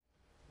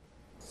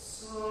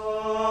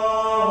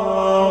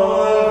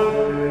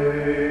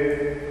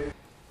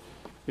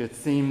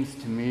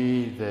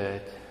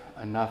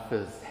enough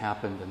has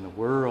happened in the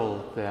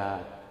world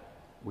that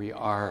we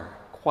are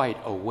quite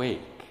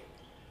awake,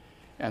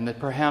 and that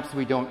perhaps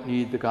we don't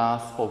need the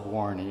gospel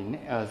warning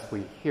as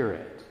we hear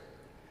it.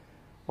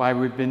 Why,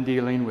 we've been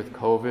dealing with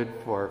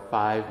COVID for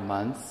 5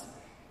 months,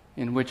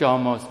 in which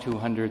almost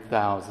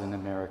 200,000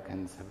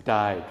 Americans have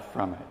died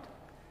from it.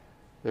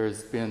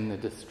 There's been the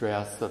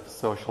distress of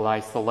social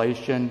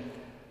isolation,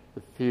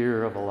 the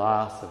fear of a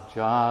loss of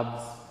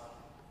jobs,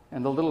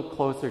 and a little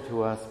closer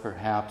to us,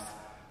 perhaps,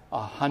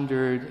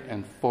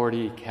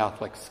 140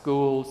 Catholic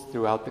schools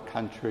throughout the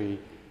country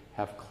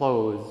have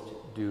closed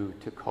due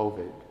to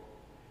COVID.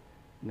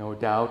 No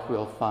doubt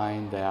we'll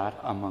find that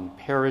among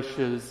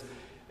parishes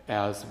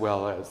as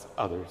well as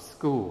other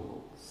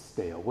schools.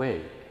 Stay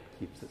awake,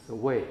 keeps us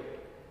awake.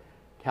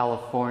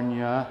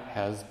 California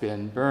has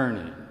been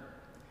burning.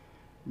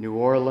 New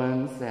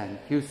Orleans and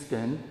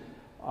Houston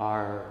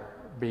are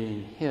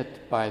being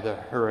hit by the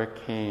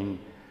Hurricane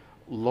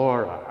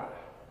Laura.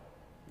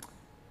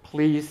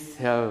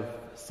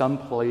 Some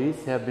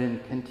police have been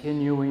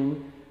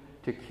continuing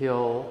to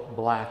kill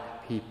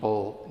black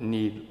people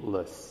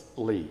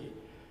needlessly.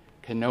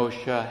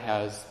 Kenosha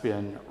has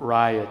been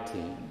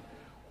rioting.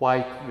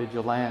 White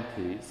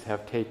vigilantes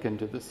have taken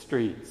to the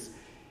streets,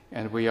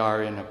 and we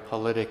are in a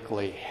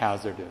politically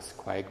hazardous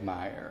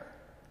quagmire.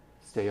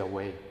 Stay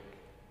awake.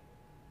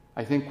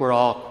 I think we're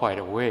all quite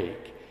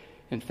awake.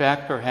 In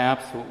fact,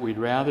 perhaps what we'd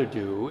rather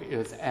do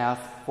is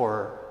ask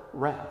for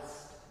rest.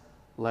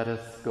 Let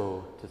us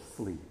go to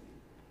sleep.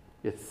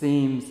 It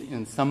seems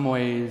in some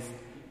ways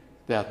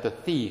that the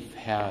thief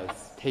has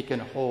taken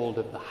hold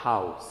of the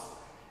house,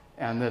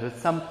 and that at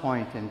some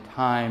point in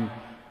time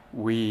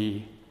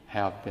we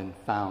have been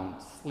found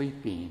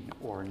sleeping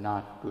or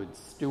not good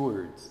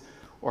stewards,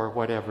 or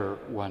whatever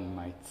one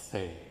might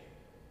say.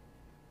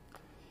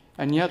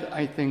 And yet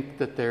I think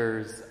that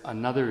there's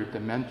another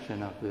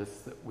dimension of this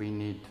that we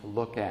need to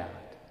look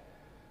at.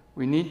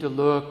 We need to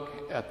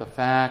look at the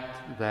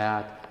fact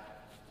that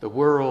the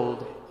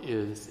world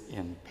is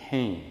in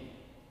pain.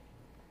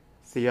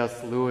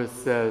 C.S. Lewis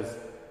says,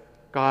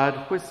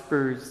 God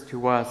whispers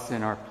to us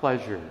in our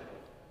pleasure.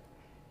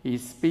 He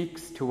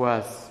speaks to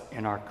us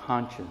in our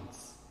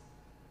conscience,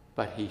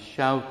 but he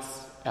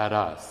shouts at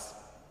us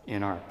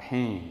in our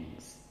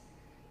pains.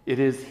 It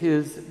is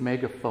his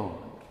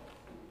megaphone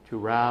to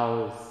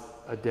rouse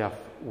a deaf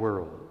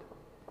world.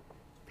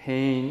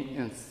 Pain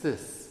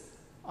insists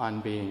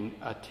on being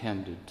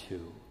attended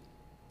to.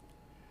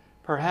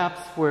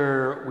 Perhaps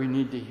where we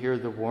need to hear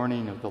the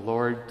warning of the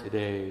Lord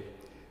today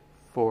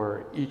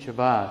for each of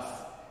us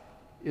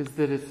is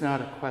that it's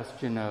not a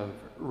question of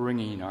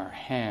wringing our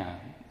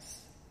hands.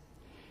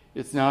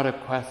 It's not a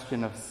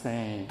question of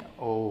saying,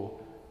 oh,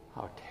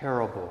 how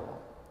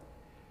terrible,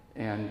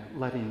 and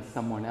letting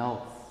someone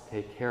else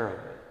take care of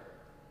it.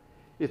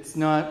 It's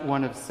not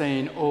one of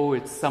saying, oh,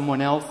 it's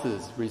someone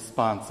else's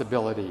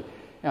responsibility,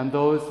 and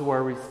those who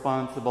are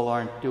responsible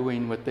aren't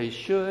doing what they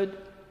should,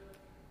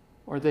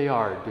 or they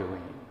are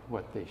doing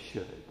what they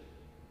should.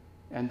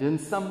 And in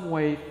some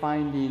way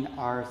finding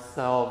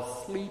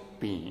ourselves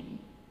sleeping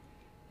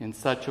in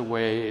such a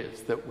way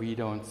as that we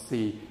don't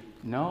see,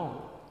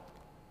 no,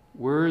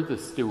 we're the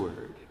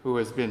steward who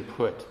has been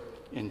put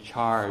in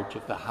charge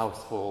of the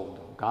household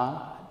of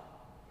God.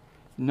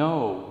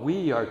 No,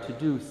 we are to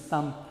do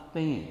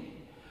something.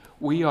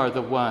 We are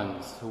the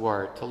ones who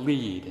are to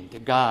lead and to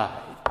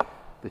guide.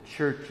 The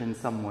church in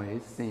some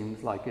ways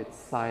seems like it's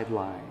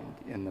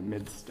sidelined in the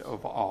midst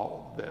of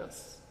all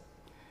this.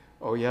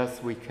 Oh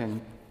yes, we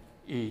can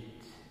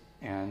eat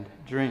and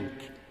drink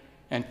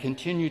and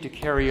continue to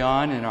carry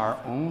on in our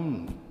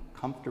own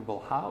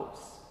comfortable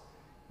house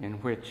in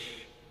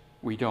which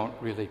we don't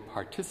really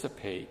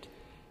participate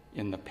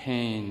in the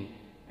pain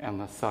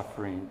and the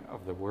suffering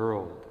of the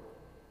world.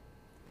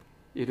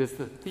 It is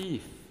the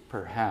thief,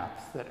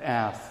 perhaps, that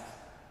asks,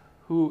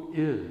 who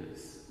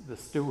is the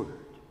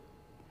steward?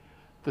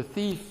 The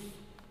thief,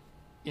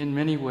 in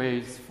many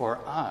ways for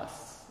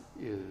us,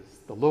 is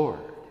the Lord.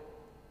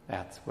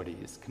 That's what he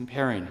is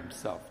comparing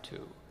himself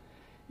to.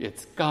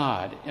 It's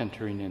God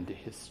entering into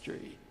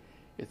history.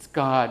 It's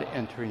God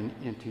entering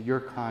into your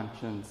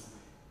conscience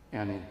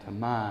and into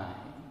mine.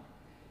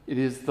 It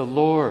is the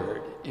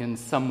Lord, in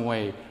some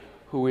way,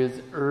 who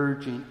is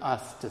urging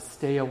us to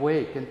stay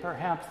awake, and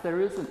perhaps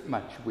there isn't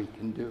much we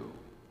can do.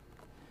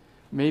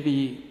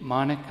 Maybe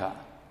Monica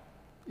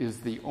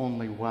is the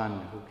only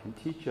one who can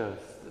teach us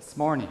this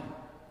morning.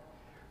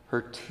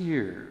 Her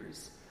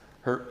tears,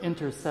 her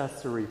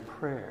intercessory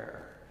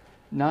prayer,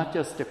 not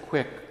just a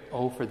quick,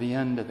 oh, for the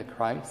end of the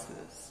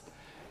crisis,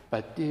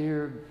 but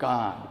dear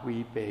God,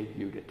 we beg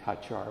you to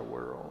touch our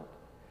world.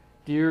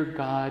 Dear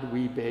God,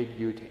 we beg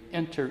you to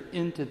enter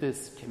into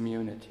this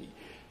community.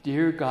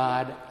 Dear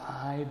God,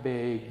 I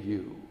beg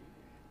you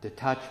to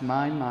touch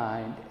my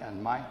mind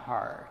and my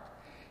heart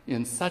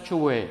in such a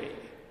way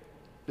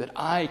that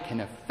I can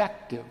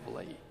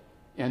effectively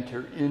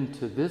enter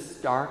into this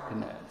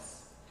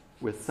darkness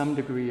with some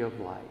degree of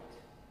light.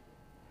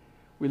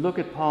 We look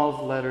at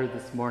Paul's letter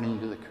this morning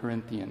to the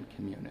Corinthian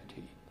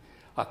community,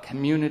 a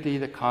community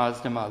that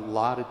caused him a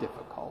lot of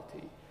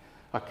difficulty,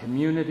 a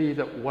community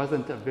that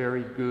wasn't a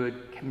very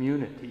good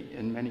community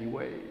in many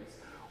ways,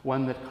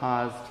 one that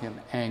caused him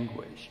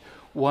anguish,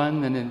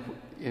 one that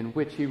in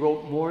which he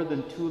wrote more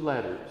than 2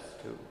 letters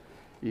to,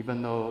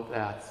 even though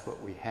that's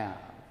what we have.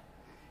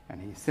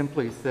 And he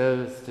simply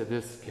says to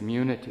this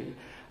community,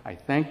 I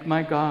thank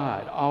my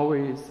God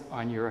always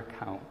on your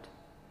account,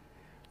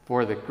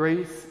 for the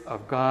grace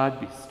of God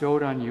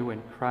bestowed on you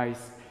in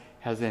Christ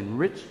has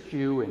enriched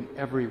you in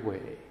every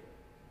way,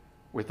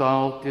 with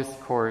all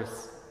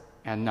discourse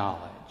and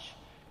knowledge.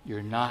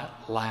 You're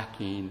not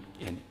lacking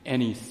in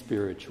any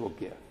spiritual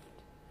gift.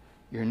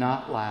 You're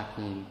not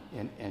lacking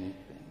in anything.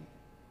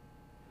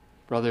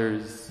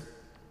 Brothers,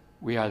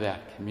 we are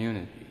that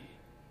community.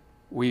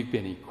 We've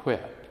been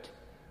equipped.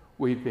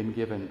 We've been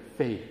given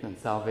faith and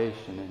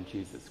salvation in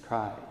Jesus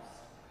Christ.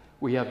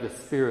 We have the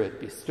Spirit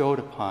bestowed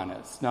upon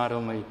us, not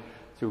only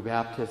through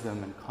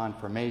baptism and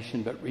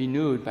confirmation, but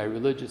renewed by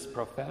religious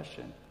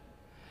profession,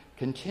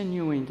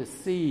 continuing to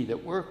see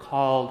that we're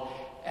called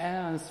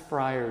as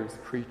friars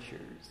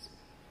preachers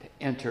to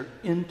enter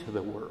into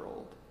the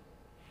world,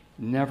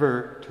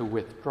 never to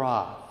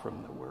withdraw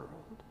from the world,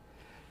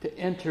 to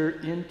enter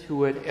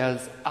into it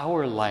as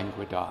our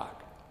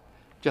Languedoc,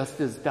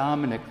 just as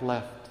Dominic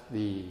left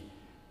the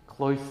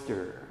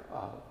cloister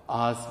of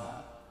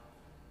Osma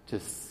to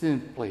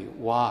simply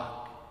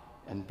walk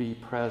and be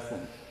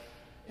present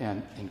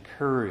and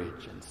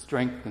encourage and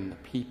strengthen the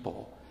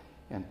people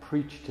and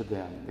preach to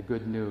them the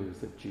good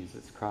news of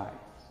Jesus Christ.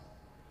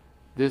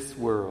 This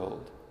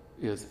world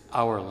is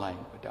our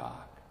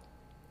Languedoc.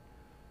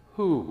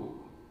 Who,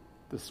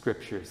 the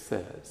Scripture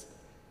says,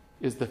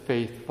 is the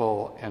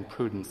faithful and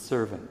prudent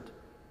servant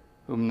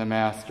whom the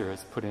Master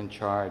has put in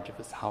charge of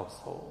his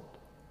household?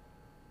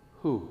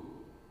 Who?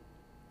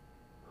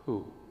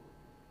 Who?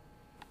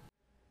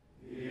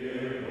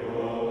 Here.